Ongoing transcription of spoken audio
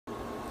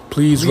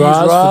Please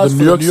rise for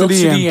the New York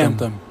City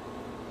anthem.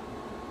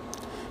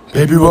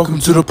 Baby, welcome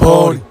to the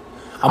party.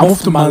 I'm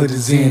off the Molly, the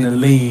Zen,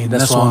 and lean.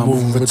 That's why I'm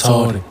moving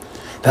retarded.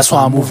 That's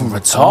why I'm moving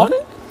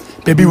retarded?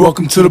 Baby,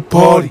 welcome to the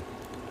party.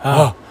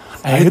 I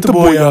hit the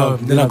boy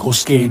up, then I go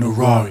skate in a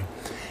Rari.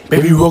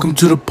 Baby, welcome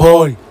to the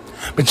party.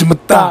 Bitch, I'm a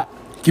thought.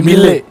 Give me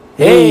lit.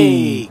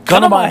 Hey,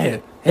 gun on my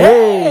head.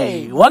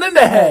 Hey, one in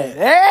the head.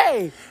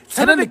 Hey,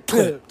 10 in the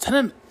clip. 10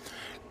 in.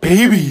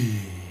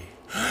 Baby,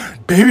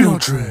 don't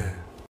trip.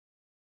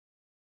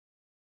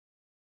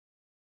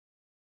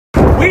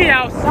 We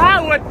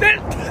outside with this.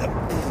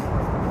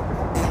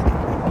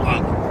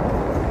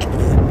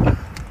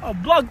 A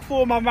blood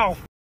full in my mouth.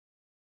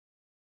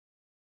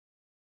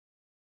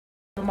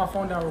 Put my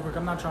phone down real quick.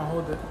 I'm not trying to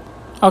hold it.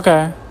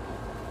 Okay.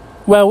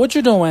 Well, what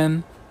you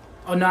doing?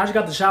 Oh no, I just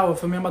got the shower.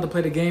 For me, I'm about to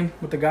play the game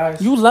with the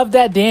guys. You love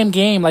that damn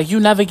game like you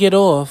never get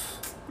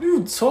off. What are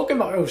you talking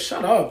about? Oh,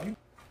 shut up.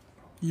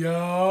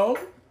 Yo,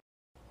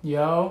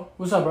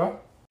 what's up, bro?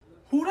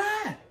 Who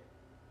that?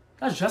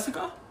 That's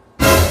Jessica.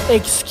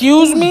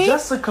 Excuse me?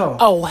 Jessica.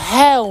 Oh,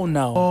 hell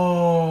no.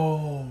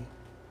 Oh,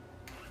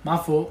 my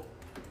fault.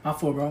 My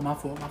fault, bro. My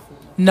fault.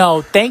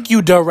 No, thank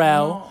you,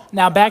 Darrell. No,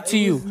 now back to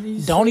you.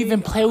 Don't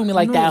even play with me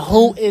like that.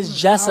 Who is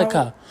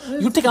Jessica?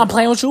 You think I'm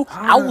playing with you?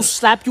 I will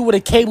slap you with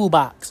a cable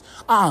box.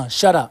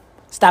 Shut up.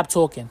 Stop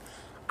talking.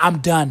 I'm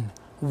done.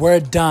 We're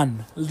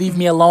done. Leave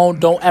me alone.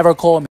 Don't ever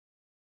call me.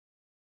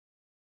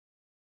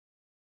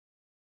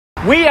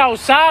 We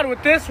outside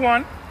with this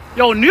one.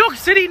 Yo, New York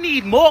City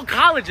need more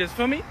colleges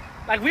for me.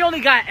 Like, we only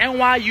got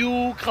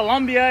NYU,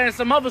 Columbia, and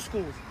some other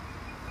schools.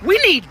 We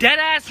need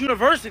dead-ass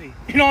university.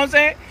 You know what I'm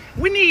saying?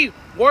 We need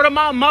word of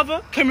my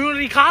mother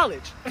community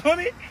college. You know what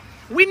I mean?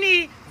 We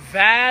need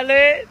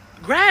valid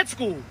grad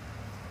school.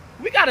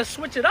 We got to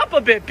switch it up a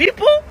bit,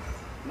 people.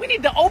 We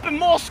need to open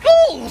more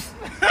schools.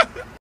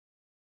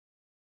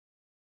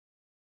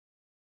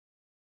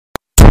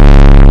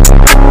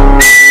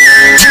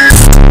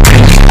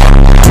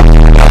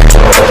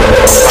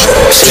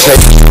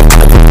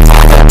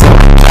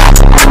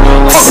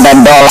 That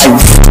door like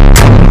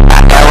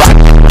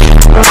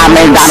I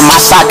made down my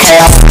sock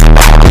hair.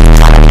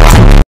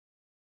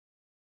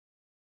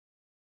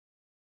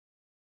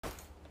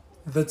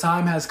 The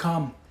time has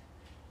come.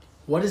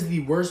 What is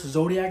the worst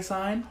zodiac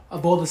sign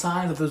of all the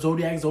signs of the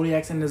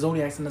zodiacs and the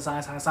zodiacs and the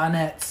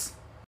signettes?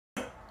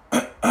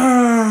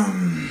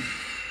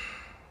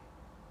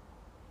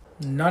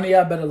 None of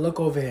y'all better look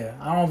over here.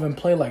 I don't even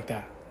play like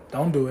that.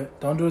 Don't do it.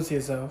 Don't do it to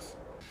yourselves.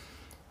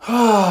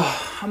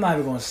 I'm not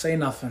even gonna say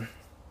nothing.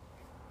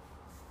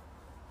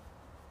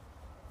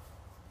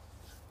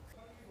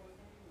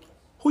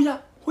 Who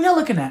y'all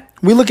looking at?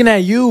 We looking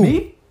at you.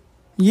 Me?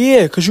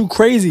 Yeah, cause you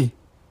crazy.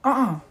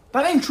 That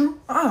ain't true.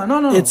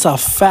 No. It's a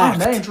fact.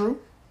 That ain't true.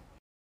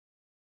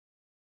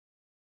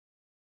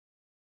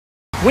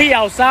 We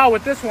outside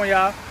with this one,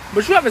 y'all.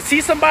 But you ever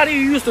see somebody you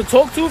used to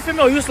talk to, for me,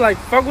 or you used to like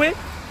fuck with,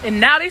 and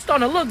now they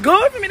starting to look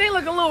good for me? They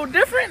look a little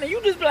different, and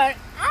you just be like,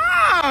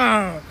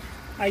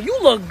 like, you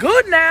look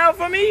good now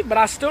for me, but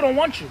I still don't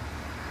want you.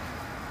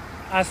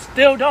 I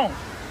still don't.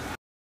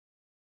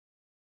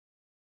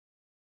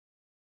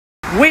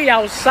 We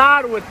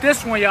outside with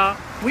this one, y'all.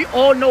 We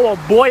all know a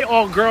boy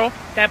or girl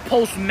that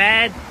posts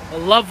mad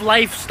love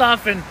life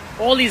stuff and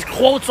all these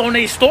quotes on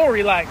their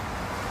story. Like,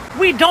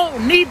 we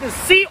don't need to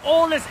see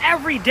all this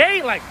every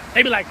day. Like,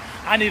 they be like,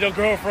 I need a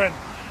girlfriend.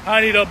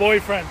 I need a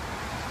boyfriend.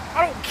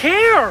 I don't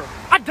care.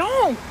 I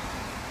don't.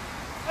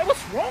 Like,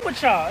 what's wrong with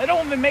y'all? It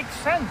don't even make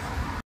sense.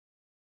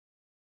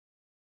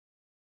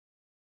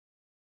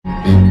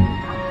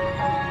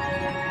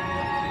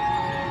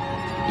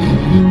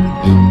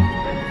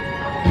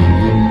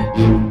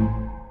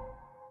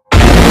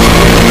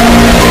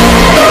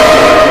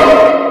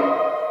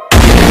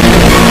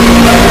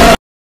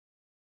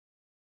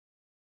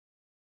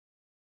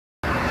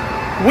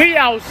 We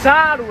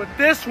outside with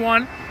this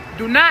one.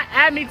 Do not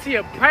add me to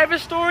your private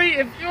story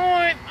if you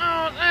ain't.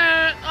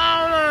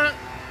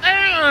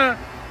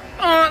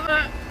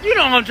 You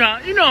know what I'm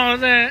trying. You know what I'm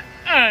saying.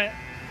 All right.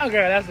 Okay,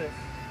 that's it.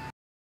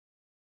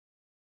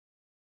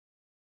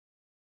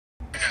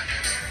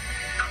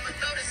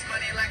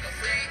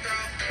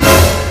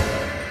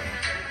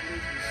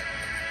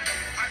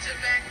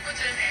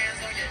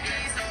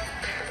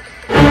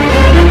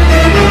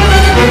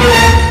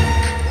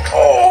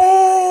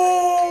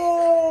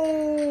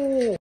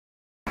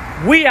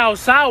 We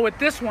outside with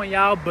this one,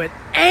 y'all, but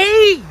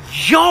hey,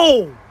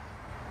 yo!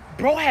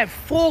 Bro had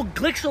 4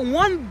 glicks in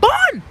one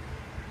bun!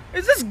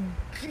 Is this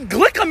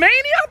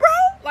Glickomania, bro?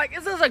 Like,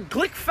 is this a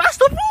Glick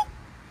festival?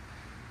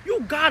 You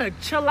gotta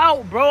chill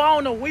out, bro. I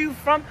don't know where you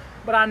from,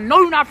 but I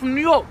know you're not from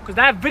New York, because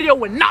that video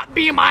would not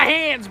be in my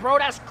hands, bro.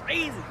 That's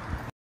crazy.